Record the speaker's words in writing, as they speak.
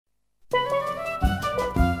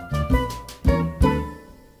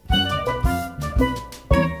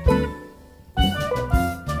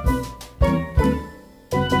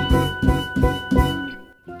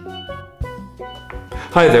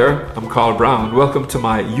Hi there, I'm Browne. Welcome to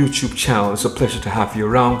my YouTube channel. It's a pleasure to have you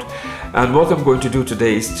around. And what I'm going to do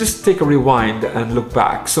today is just take a rewind and look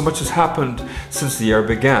back. So much has happened since the year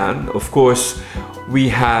began. Of course, we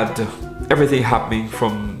had everything happening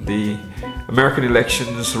from the American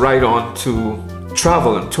elections right on to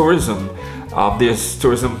travel and tourism. There's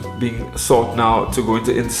tourism being sought now to go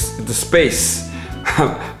into space.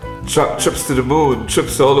 Trips to the moon,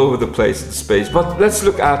 trips all over the place in space. But let's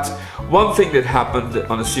look at one thing that happened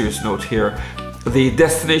on a serious note here. The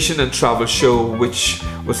Destination and Travel Show, which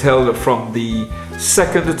was held from the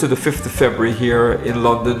 2nd to the 5th of February here in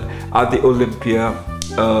London at the Olympia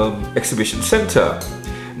Exhibition Centre.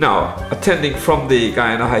 Now, attending from the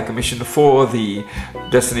Guyana High Commission for the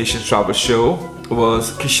Destination Travel Show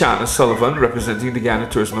was Kishana Sullivan, representing the Guyana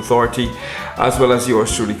Tourism Authority, as well as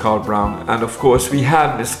yours truly, Browne. And of course, we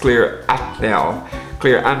had Miss Claire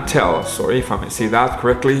Antel, sorry if I may say that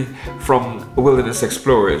correctly, from Wilderness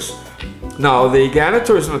Explorers. Now, the Guyana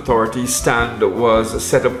Tourism Authority stand was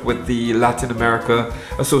set up with the Latin America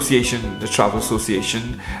Association, the Travel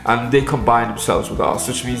Association, and they combined themselves with us,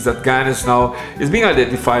 which means that Guyana is being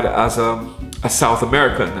identified as a South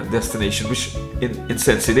American destination, which in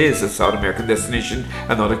sense it is a South American destination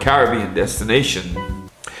and not a Caribbean destination.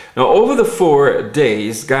 Now, over the 4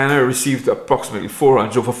 days, Guyana received approximately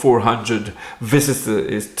over 400 visits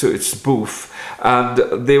to its booth,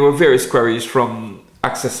 and there were various queries from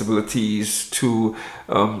accessibilities to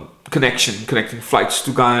connecting flights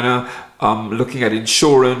to Guyana, looking at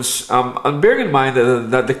insurance, and bearing in mind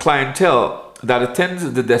that the clientele that attends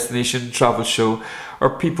the Destination Travel Show are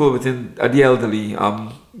people within the elderly,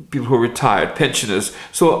 people who are retired, pensioners.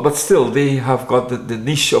 So, but still, they have got the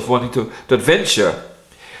niche of wanting to adventure.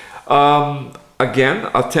 Again,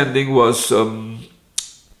 attending was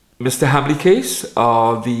Mr. Hamley Case,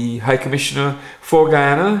 the High Commissioner for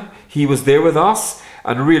Guyana. He was there with us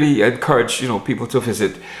and really encouraged, people to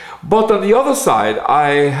visit. But on the other side,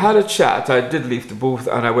 I had a chat. I did leave the booth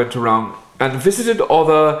and I went around and visited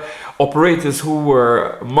other operators who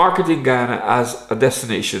were marketing Guyana as a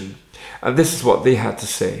destination. And this is what they had to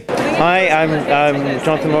say. Hi, I'm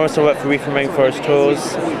Jonathan Morris. I work for Reef and Rainforest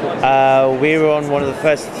Tours. We were on one of the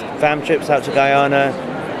first fam trips out to Guyana,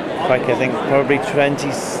 like I think probably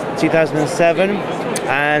 2007,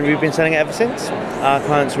 and we've been selling it ever since. Our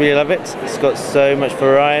clients really love it. It's got so much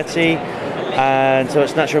variety and so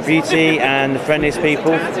much natural beauty and the friendliest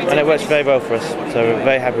people, and it works very well for us, so we're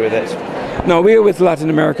very happy with it. Now, we're with Latin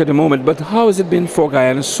America at the moment, but how has it been for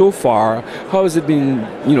Guyana so far? How has it been,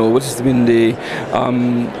 what has been the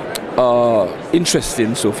interest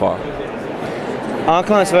in so far? Our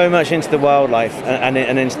clients are very much into the wildlife and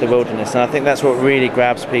into the wilderness, and I think that's what really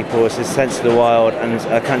grabs people, is this sense of the wild and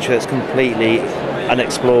a country that's completely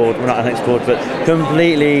unexplored, well, not unexplored, but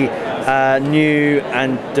completely new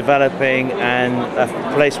and developing, and a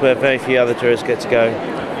place where very few other tourists get to go.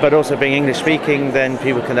 But also being English speaking, then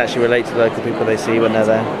people can actually relate to the local people they see when they're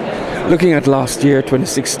there. Looking at last year,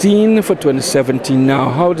 2016, for 2017 now,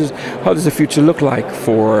 how does the future look like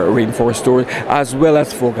for Rainforest Tours as well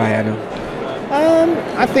as for Guyana?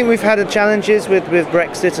 I think we've had challenges with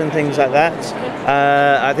Brexit and things like that.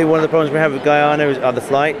 I think one of the problems we have with Guyana are the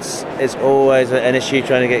flights. It's always an issue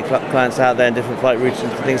trying to get clients out there and different flight routes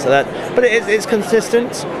and things like that. But it's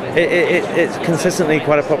consistent. It's consistently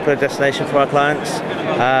quite a popular destination for our clients.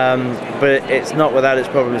 But it's not without its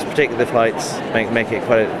problems, particularly the flights make it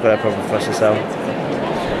quite a problem for us to sell.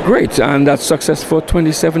 Great, and that's success for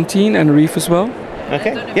 2017 and Reef as well?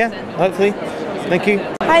 Okay, yeah, hopefully. Thank you.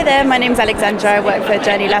 Hi there, my name's Alexandra. I work for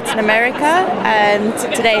Journey Latin America, and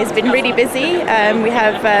today has been really busy. We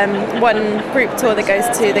have one group tour that goes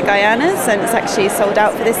to the Guyanas, and it's actually sold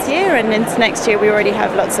out for this year, and into next year we already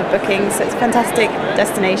have lots of bookings, so it's a fantastic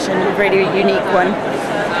destination, a really unique one.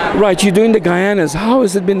 Right, you're doing the Guyanas. How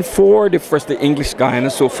has it been for the English Guyana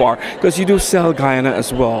so far? Because you do sell Guyana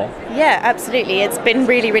as well. Yeah, absolutely. It's been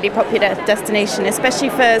really popular destination, especially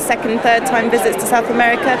for second, third time visits to South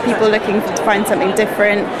America. People looking to find something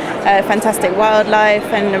different, fantastic wildlife,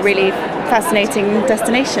 and a really fascinating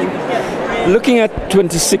destination. Looking at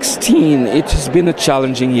 2016, it has been a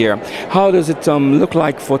challenging year. How does it look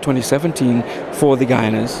like for 2017 for the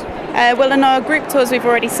Guyanas? Well, on our group tours, we've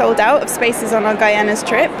already sold out of spaces on our Guyana's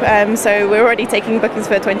trip, so we're already taking bookings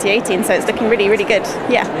for 2018, so it's looking really good.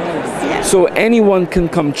 Yeah. So anyone can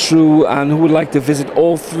come through, and who would like to visit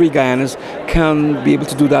all 3 Guyanas can be able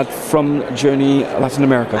to do that from Journey Latin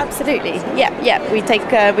America? Absolutely, yeah. We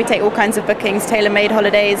take all kinds of bookings, tailor-made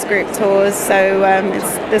holidays, group tours, so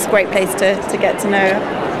it's a great place to get to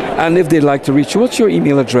know And if they'd like to reach you, what's your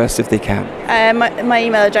email address if they can? My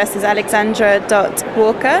email address is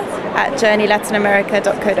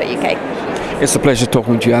alexandra.walker@journeylatinamerica.co.uk. It's a pleasure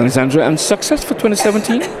talking to you, Alexandra, and success for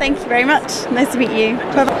 2017. Thank you very much. Nice to meet you.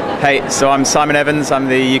 Bye-bye. Hey, so I'm Simon Evans. I'm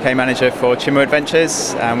the UK manager for Chimo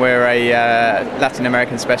Adventures, and we're a Latin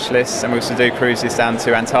American specialist, and we also do cruises down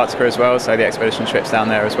to Antarctica as well, so the expedition trips down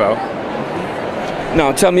there as well.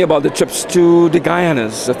 Now, tell me about the trips to the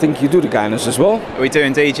Guyanas. I think you do the Guyanas as well. We do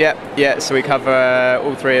indeed, yep. Yeah, so we cover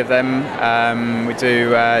all three of them. We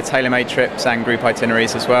do tailor-made trips and group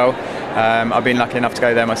itineraries as well. I've been lucky enough to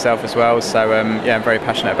go there myself as well, so yeah, I'm very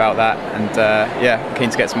passionate about that, and yeah, keen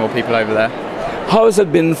to get some more people over there. How has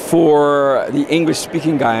it been for the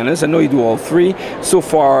English-speaking Guyanas? I know you do all three. So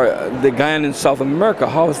far, the Guyana in South America,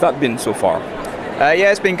 how has that been so far?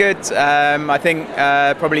 Yeah, it's been good. I think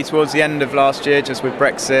probably towards the end of last year, just with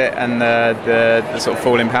Brexit and the sort of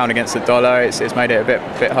falling pound against the dollar, it's made it a bit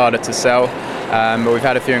harder to sell. But we've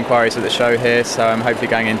had a few inquiries at the show here, so I'm hopefully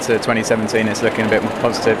going into 2017 it's looking a bit more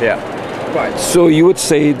positive, yeah. Right, so you would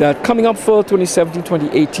say that coming up for 2017,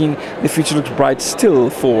 2018, the future looks bright still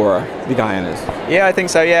for the Guyanas? Yeah, I think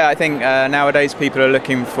so, yeah. I think nowadays people are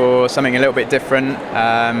looking for something a little bit different,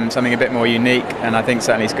 something a bit more unique, and I think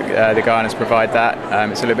certainly the Guyanas provide that.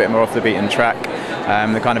 It's a little bit more off the beaten track.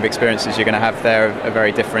 The kind of experiences you're going to have there are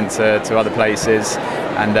very different to other places,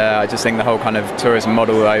 and I just think the whole kind of tourism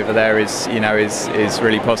model over there is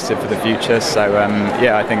really positive for the future, so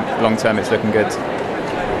yeah, I think long term it's looking good.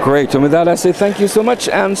 Great, and with that I say thank you so much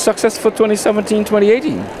and success for 2017,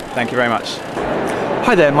 2018. Thank you very much.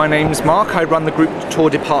 Hi there, my name's Mark. I run the group tour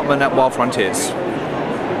department at Wild Frontiers.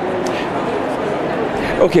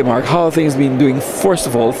 Okay, Mark, how have things been doing first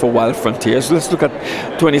of all for Wild Frontiers? Let's look at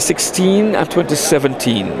 2016 and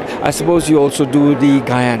 2017. I suppose you also do the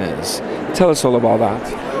Guyanas. Tell us all about that.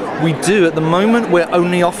 We do. At the moment, we're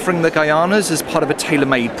only offering the Guyanas as part of a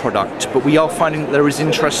tailor-made product, but we are finding that there is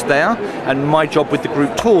interest there, and my job with the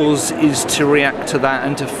group tours is to react to that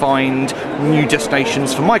and to find new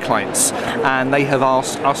destinations for my clients, and they have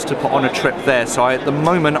asked us to put on a trip there. So at the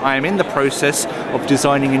moment, I am in the process of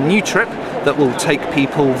designing a new trip that will take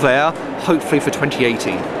people there, hopefully for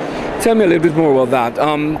 2018. Tell me a little bit more about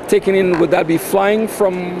that. Taking in, would that be flying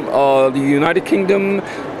from the United Kingdom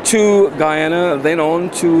to Guyana, then on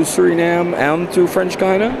to Suriname and to French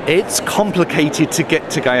Guyana? It's complicated to get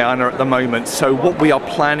to Guyana at the moment, so what we are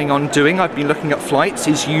planning on doing, I've been looking at flights,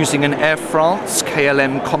 is using an Air France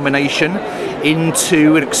KLM combination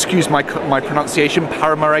into, and excuse my pronunciation,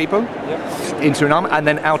 Paramaribo, in Suriname, and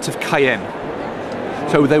then out of Cayenne.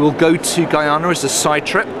 So they will go to Guyana as a side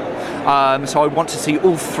trip. So I want to see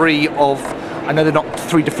all three of, I know they're not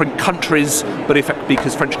three different countries, but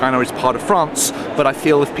because French Guyana is part of France, but I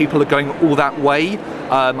feel if people are going all that way,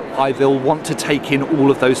 I will want to take in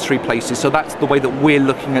all of those three places. So that's the way that we're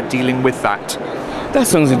looking at dealing with that. That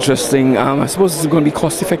sounds interesting. I suppose it's going to be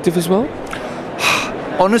cost effective as well?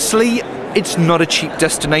 Honestly, it's not a cheap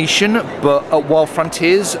destination, but at Wild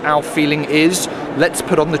Frontiers, our feeling is, let's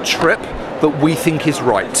put on the trip that we think is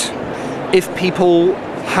right. If people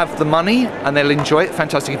have the money and they'll enjoy it,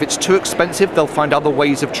 fantastic. If it's too expensive, they'll find other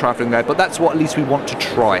ways of traveling there, but that's what at least we want to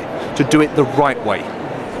try, to do it the right way.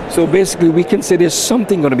 So basically we can say there's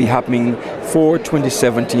something going to be happening for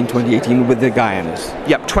 2017, 2018 with the Guyanas.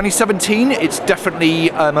 Yep, 2017 it's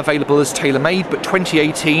definitely available as tailor-made, but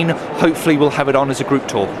 2018 hopefully we'll have it on as a group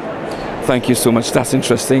tour. Thank you so much, that's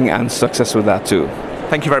interesting, and success with that too.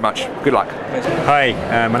 Thank you very much. Good luck. Hi,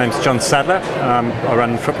 my name's John Sadler. I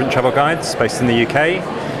run Footprint Travel Guides based in the UK.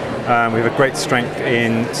 We have a great strength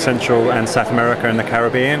in Central and South America and the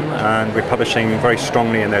Caribbean, and we're publishing very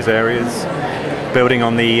strongly in those areas, building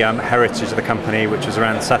on the heritage of the company, which was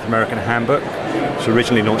around the South American Handbook, which was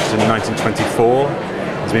originally launched in 1924.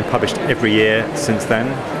 It's been published every year since then,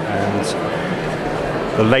 and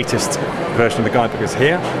the latest version of the guidebook is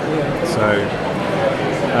here.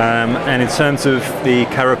 And in terms of the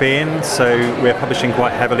Caribbean, so we're publishing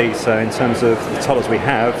quite heavily, so in terms of the titles we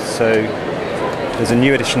have, so there's a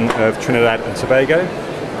new edition of Trinidad and Tobago,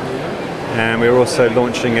 and we're also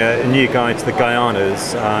launching a new guide to the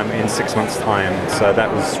Guyanas in 6 months' time. So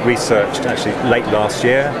that was researched actually late last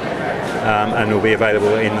year, and will be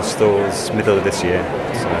available in the stores middle of this year.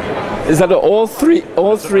 So. Is that all three Guyanas?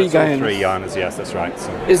 All three Guyanas, yes, that's right.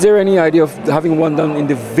 So. Is there any idea of having one done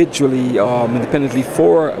individually, independently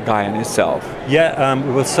for Guyana itself? Yeah,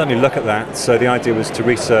 we will certainly look at that. So the idea was to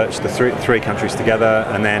research the three countries together,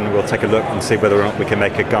 and then we'll take a look and see whether or not we can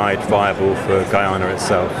make a guide viable for Guyana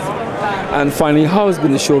itself. And finally, how has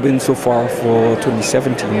been the show been so far for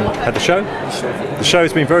 2017? Had the show? The show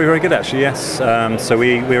has been very, very good actually, yes. So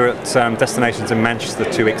we were at Destinations in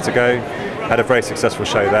Manchester 2 weeks ago, had a very successful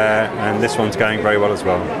show there, and this one's going very well as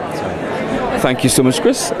well. So. Thank you so much,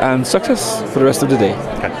 Chris, and success for the rest of the day.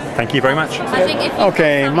 Okay. Thank you very much.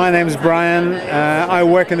 Okay, my name is Browne. I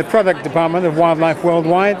work in the product department of Wildlife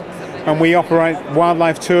Worldwide, and we operate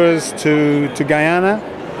wildlife tours to Guyana,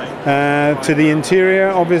 to the interior,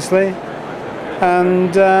 obviously.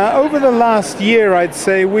 And over the last year, I'd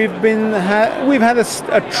say we've had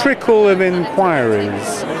a trickle of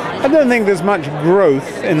inquiries. I don't think there's much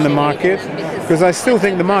growth in the market, because I still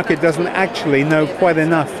think the market doesn't actually know quite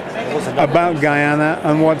enough about Guyana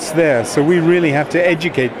and what's there. So we really have to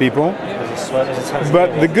educate people.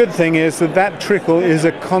 But the good thing is that trickle is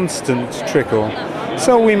a constant trickle.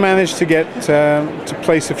 So we managed to get to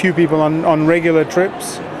place a few people on regular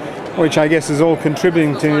trips, which I guess is all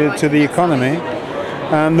contributing to the economy.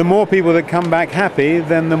 And the more people that come back happy,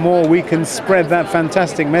 then the more we can spread that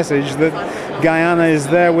fantastic message that Guyana is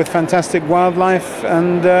there with fantastic wildlife,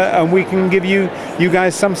 and we can give you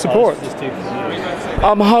guys some support.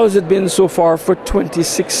 How has it been so far for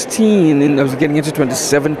 2016 and getting into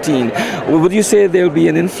 2017? Would you say there'll be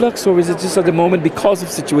an influx, or is it just at the moment because of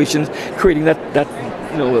situations creating that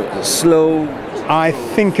slow? I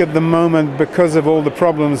think at the moment, because of all the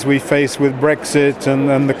problems we face with Brexit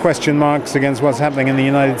and the question marks against what's happening in the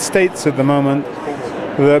United States at the moment,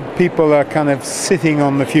 that people are kind of sitting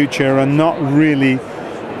on the future and not really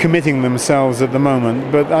committing themselves at the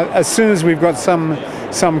moment. But as soon as we've got some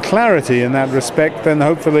clarity in that respect, then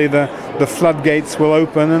hopefully the floodgates will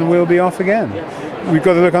open and we'll be off again. We've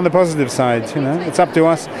got to look on the positive side, you know. It's up to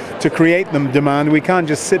us to create the demand. We can't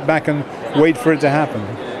just sit back and wait for it to happen.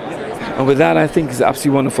 And with that, I think it's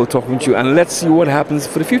absolutely wonderful talking to you, and let's see what happens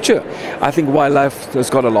for the future. I think wildlife has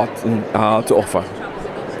got a lot to offer.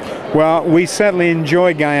 Well, we certainly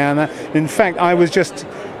enjoy Guyana. In fact, I was just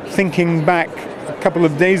thinking back a couple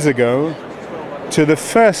of days ago to the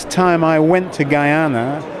first time I went to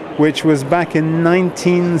Guyana, which was back in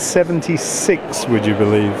 1976, would you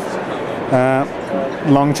believe?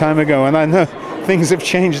 Long time ago, and I know things have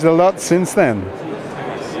changed a lot since then.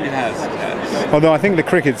 It has. Although I think the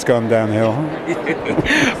cricket's gone downhill.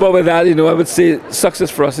 Well, with that, I would say success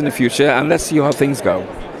for us in the future, and let's see how things go.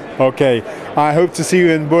 Okay, I hope to see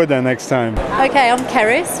you in Bordeaux next time. Okay, I'm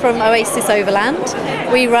Keris from Oasis Overland.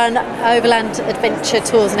 We run overland adventure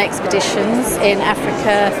tours and expeditions in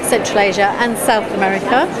Africa, Central Asia and South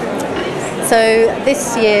America. So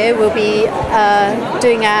this year we'll be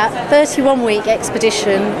doing a 31-week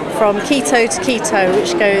expedition from Quito to Quito,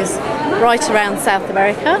 which goes right around South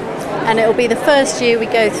America. And it will be the first year we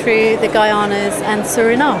go through the Guyanas and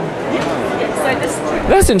Suriname.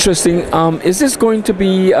 That's interesting. Is this going to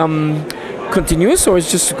be continuous, or is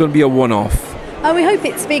it just going to be a one-off? We hope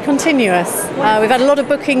it to be continuous. We've had a lot of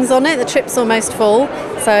bookings on it. The trip's almost full,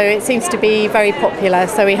 so it seems to be very popular.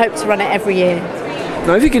 So we hope to run it every year.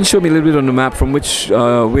 Now, if you can show me a little bit on the map, from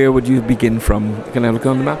where would you begin from? Can I look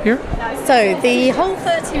on the map here? So the whole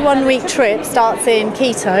 31-week trip starts in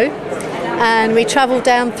Quito, and we travel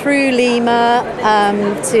down through Lima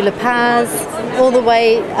to La Paz, all the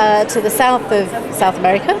way to the south of South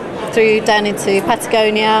America, down into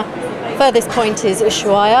Patagonia. Furthest point is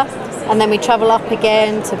Ushuaia, and then we travel up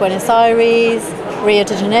again to Buenos Aires, Rio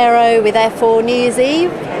de Janeiro. We're there for New Year's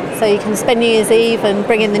Eve, so you can spend New Year's Eve and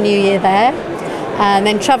bring in the New Year there. And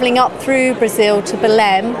then travelling up through Brazil to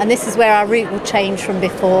Belém, and this is where our route will change from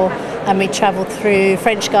before, and we travel through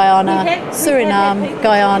French Guyana, Suriname,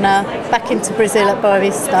 Guyana, back into Brazil at Boa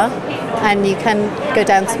Vista, and you can go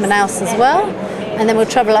down to Manaus as well, and then we'll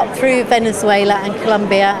travel up through Venezuela and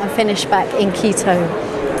Colombia and finish back in Quito.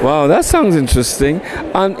 Wow, that sounds interesting.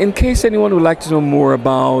 And in case anyone would like to know more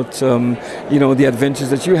about, the adventures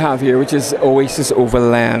that you have here, which is Oasis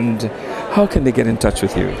Overland, how can they get in touch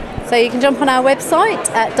with you? So you can jump on our website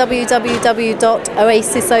at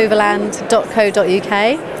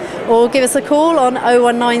www.oasisoverland.co.uk or give us a call on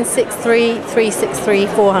 01963 363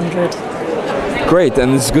 400. Great,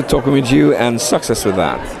 and it's good talking with you, and success with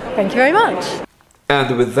that. Thank you very much.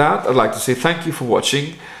 And with that, I'd like to say thank you for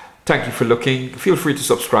watching. Thank you for looking. Feel free to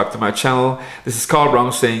subscribe to my channel. This is Carl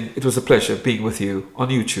Browne saying it was a pleasure being with you on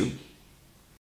YouTube.